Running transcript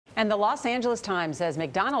And the Los Angeles Times says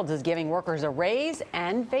McDonald's is giving workers a raise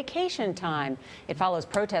and vacation time. It follows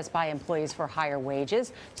protests by employees for higher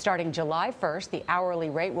wages. Starting July 1st, the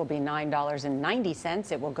hourly rate will be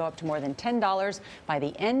 $9.90. It will go up to more than $10 by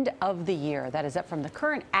the end of the year. That is up from the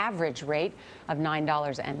current average rate of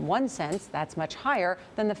 $9.01. That's much higher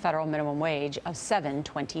than the federal minimum wage of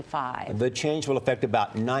 $7.25. The change will affect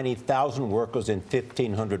about 90,000 workers in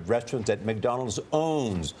 1,500 restaurants that McDonald's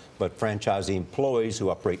owns. But franchisee employees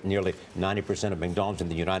who operate nearly 90% of McDonald's in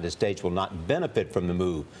the United States will not benefit from the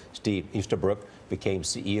move. Steve Easterbrook became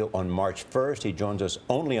CEO on March 1st. He joins us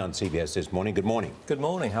only on CBS This Morning. Good morning. Good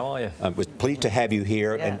morning. How are you? I was pleased to have you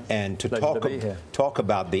here and to talk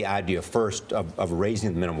about the idea first of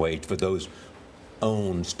raising the minimum wage for those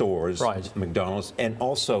owned stores, right. McDonald's, and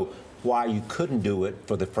also why you couldn't do it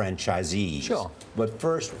for the franchisees. Sure. But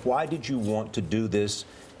first, why did you want to do this,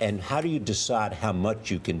 and how do you decide how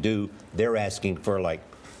much you can do? They're asking for like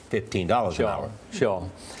 $15 an hour. Sure.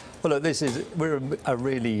 Well, look, we're a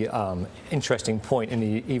really interesting point in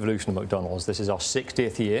the evolution of McDonald's. This is our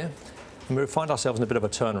 60th year, and we find ourselves in a bit of a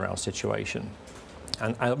turnaround situation.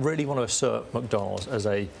 And I really want to assert McDonald's as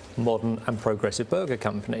a modern and progressive burger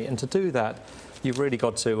company. And to do that, you've really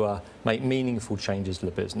got to make meaningful changes to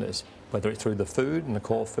the business, whether it's through the food and the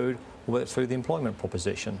core food, or whether it's through the employment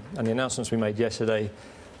proposition. And the announcements we made yesterday,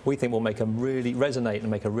 we think will make them really resonate and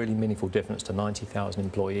make a really meaningful difference to 90,000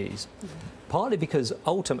 employees. Partly because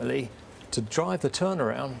ultimately, to drive the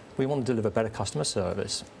turnaround, we want to deliver better customer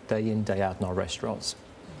service day in, day out in our restaurants.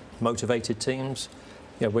 Motivated teams,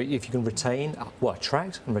 you know, if you can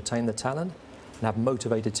attract and retain the talent and have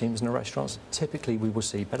motivated teams in the restaurants, typically we will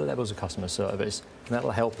see better levels of customer service, and that will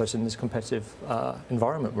help us in this competitive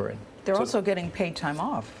environment we're in. They're also getting paid time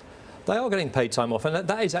off. They are getting paid time off, and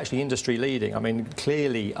that is actually industry leading. I mean,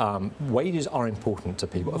 clearly, wages are important to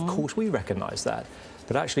people. Of course, we recognise that.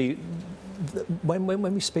 But actually, when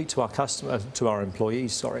we speak to our customers, to our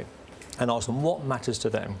employees, and ask them what matters to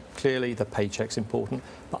them, clearly the paycheck's important.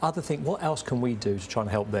 But other things, what else can we do to try and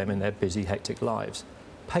help them in their busy, hectic lives?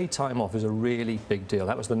 Paid time off is a really big deal.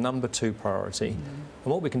 That was the #2 priority.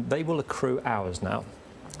 And what they will accrue hours now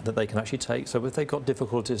that they can actually take. So if they've got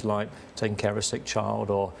difficulties like taking care of a sick child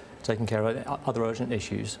or taking care of other urgent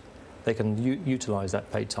issues, they can utilise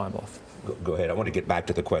that paid time off. Go ahead. I want to get back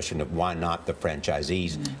to the question of why not the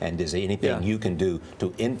franchisees, and is there anything you can do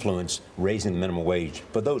to influence raising the minimum wage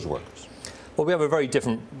for those workers? Well, we have a very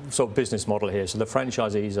different sort of business model here. So the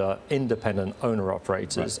franchisees are independent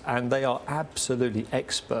owner-operators, and they are absolutely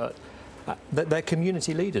expert. They're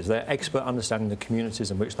community leaders. They're expert understanding the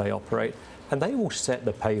communities in which they operate, and they will set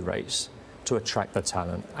the pay rates to attract the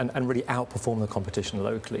talent and really outperform the competition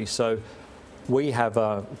locally. So we have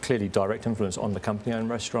clearly direct influence on the company-owned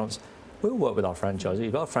restaurants. We'll work with our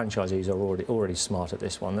franchisees, but our franchisees are already smart at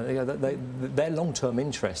this one. Their long-term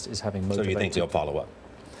interest is having motivated. So you think they'll follow up?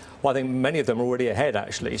 Well, I think many of them are already ahead,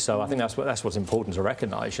 actually. So I think that's what's important to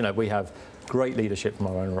recognise. You know, we have great leadership from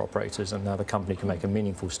our owner-operators, and now the company can make a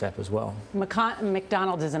meaningful step as well.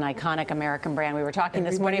 McDonald's is an iconic American brand. We were talking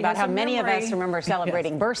this morning about how many of us remember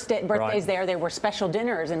celebrating birthdays there. There were special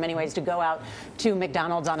dinners in many ways to go out to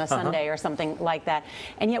McDonald's on a Sunday or something like that.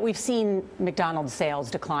 And yet we've seen McDonald's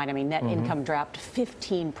sales decline. I mean, net income dropped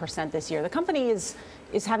 15% this year. The company is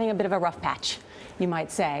having a bit of a rough patch, you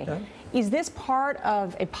might say. Yeah. Is this part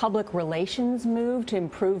of a public relations move to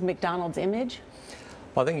improve McDonald's image?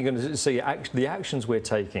 Well, I think you're going to see the actions we're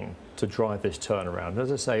taking to drive this turnaround.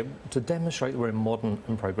 As I say, to demonstrate that we're a modern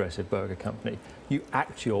and progressive burger company, you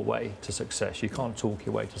act your way to success. You can't talk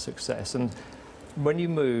your way to success. And when you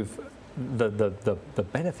move the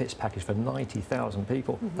benefits package for 90,000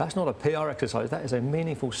 people, that's not a PR exercise. That is a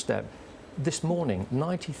meaningful step. This morning,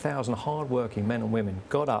 90,000 hard-working men and women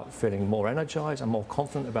got up feeling more energized and more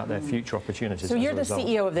confident about their future opportunities. So you're the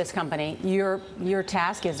CEO of this company. Your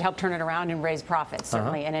task is to help turn it around and raise profits,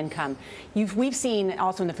 certainly, and income. We've seen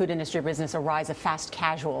also in the food industry business a rise of fast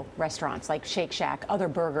casual restaurants like Shake Shack, other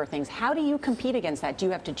burger things. How do you compete against that? Do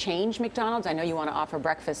you have to change McDonald's? I know you want to offer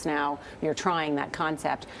breakfast now. You're trying that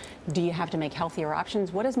concept. Do you have to make healthier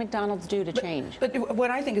options? What does McDonald's do to change? But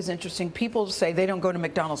what I think is interesting, people say they don't go to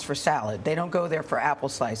McDonald's for salad. They don't go there for apple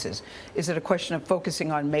slices. Is it a question of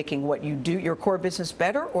focusing on making what you do, your core business,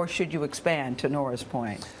 better, or should you expand, to Nora's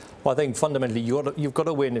point? Well, I think fundamentally you've got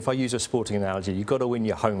to win. If I use a sporting analogy, you've got to win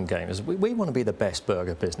your home games. We want to be the best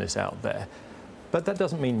burger business out there. But that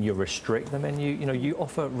doesn't mean you restrict the menu. You know, you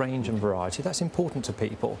offer range and variety. That's important to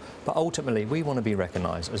people. But ultimately, we want to be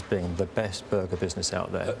recognised as being the best burger business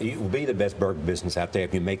out there. You will be the best burger business out there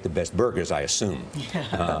if you make the best burgers, I assume.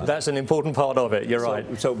 That's an important part of it. You're right.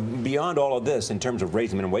 So beyond all of this, in terms of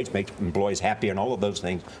raising minimum wage, make employees happier and all of those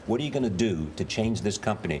things, what are you going to do to change this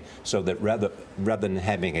company so that rather than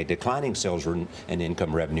having a declining sales and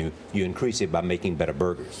income revenue, you increase it by making better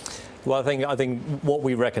burgers? Well, I think what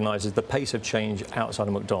we recognise is the pace of change outside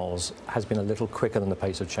of McDonald's has been a little quicker than the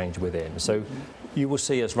pace of change within. So you will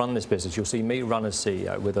see us run this business. You'll see me run as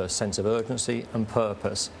CEO with a sense of urgency and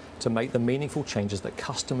purpose to make the meaningful changes that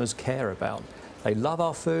customers care about. They love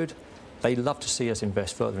our food. They love to see us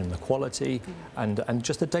invest further in the quality and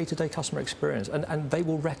just the day-to-day customer experience. And they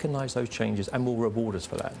will recognise those changes and will reward us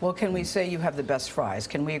for that. Well, can we say you have the best fries?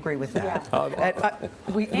 Can we agree with that? Yeah.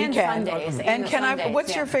 We and can. Sundays. And can I?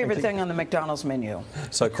 What's your favorite thing on the McDonald's menu?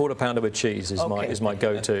 So quarter pounder with cheese is my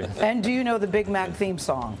go-to. And do you know the Big Mac theme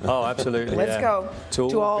song? Oh, absolutely. Let's go.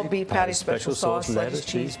 To all beef patties, special sauce, lettuce,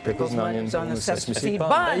 cheese, pickles, and onions on the sesame seed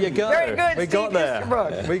bun. There you go. Very good. We got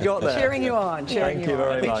there. We got there. Cheering you on. Thank you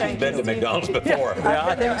very much. She's been to McDonald's before. Yeah,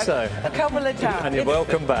 I think so. A couple of times. And you're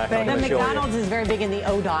welcome back. The McDonald's is very big in the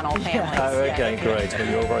O'Donnell family. Oh, okay, great.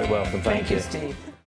 Well, you're very welcome. Thank you. Steve.